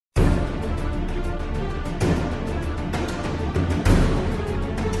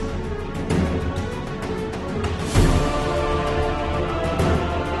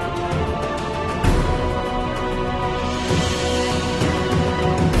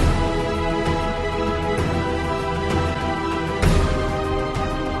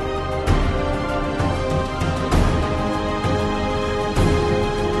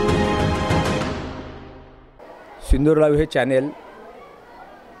Sindhudurg live हे channel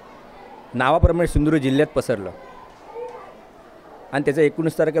नावाप्रमाणे सिंधुदुर्ग जिल्ह्यात पसरलं आणि त्याचा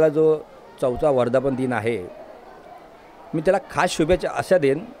 19 तारखेला जो 4वा वर्धापन दिन आहे, मी त्याला खास शुभेच्छा अशा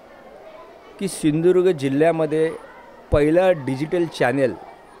देईन की सिंधुदुर्ग जिल्ह्यामध्ये पहिलं डिजिटल चॅनेल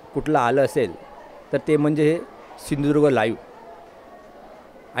कुठलं आलं असेल तर ते म्हणजे हे सिंधुदुर्ग लाईव्ह.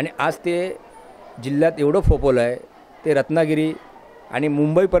 आणि आज ते जिल्ह्यात एवढं फोपवलं आहे, ते रत्नागिरी आणि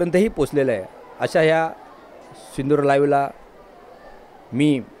मुंबईपर्यंतही पोचलेलं आहे. अशा ह्या सिंधुदुर्ग लाईव्हला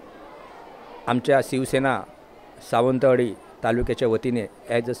मी आमच्या शिवसेना सावंतवाडी तालुक्याच्या वतीने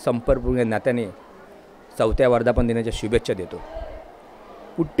ॲज अ संपर्क नात्याने 4थ्या वर्धापन दिनाच्या शुभेच्छा देतो.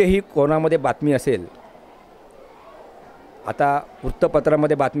 कुठेही कोणामध्ये बातमी असेल, आता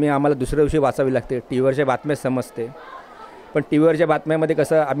वृत्तपत्रामध्ये बातमी आम्हाला दुसऱ्या दिवशी वाचावी लागते, टी व्हीवरच्या बातम्या समजते, पण टी व्हीवरच्या बातम्यामध्ये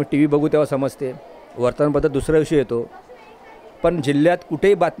कसं आम्ही टी व्ही बघू तेव्हा समजते, वर्तमानपत्र दुसऱ्या दिवशी येतो. पण जिल्ह्यात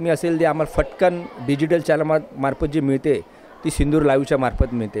कुठेही बातमी असेल ती आम्हाला फटकन डिजिटल चॅनल मार्फत जी मिळते ती सिंधुदुर्ग लाईव्हच्या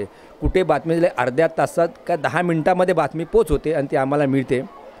मार्फत मिळते. कुठे बातमी दिली अर्ध्या तासात का 10 मिनटामध्ये बातमी पोच होते आणि ती आम्हाला मिळते.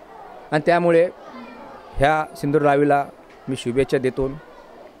 आणि त्यामुळे ह्या सिंधुदुर्ग लाईव्हला मी शुभेच्छा देतो.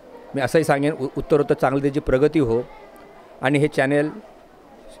 मी असंही सांगेन उत्तरोत्तर चांगली त्याची प्रगती हो आणि हे चॅनेल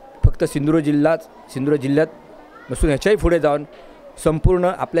फक्त सिंधुदुर्ग जिल्ह्यात नसून ह्याच्याही पुढे जाऊन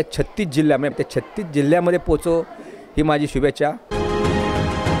संपूर्ण आपल्या 36 जिल्ह्यामध्ये 36 जिल्ह्यामध्ये पोचो ही माझी शुभेच्छा.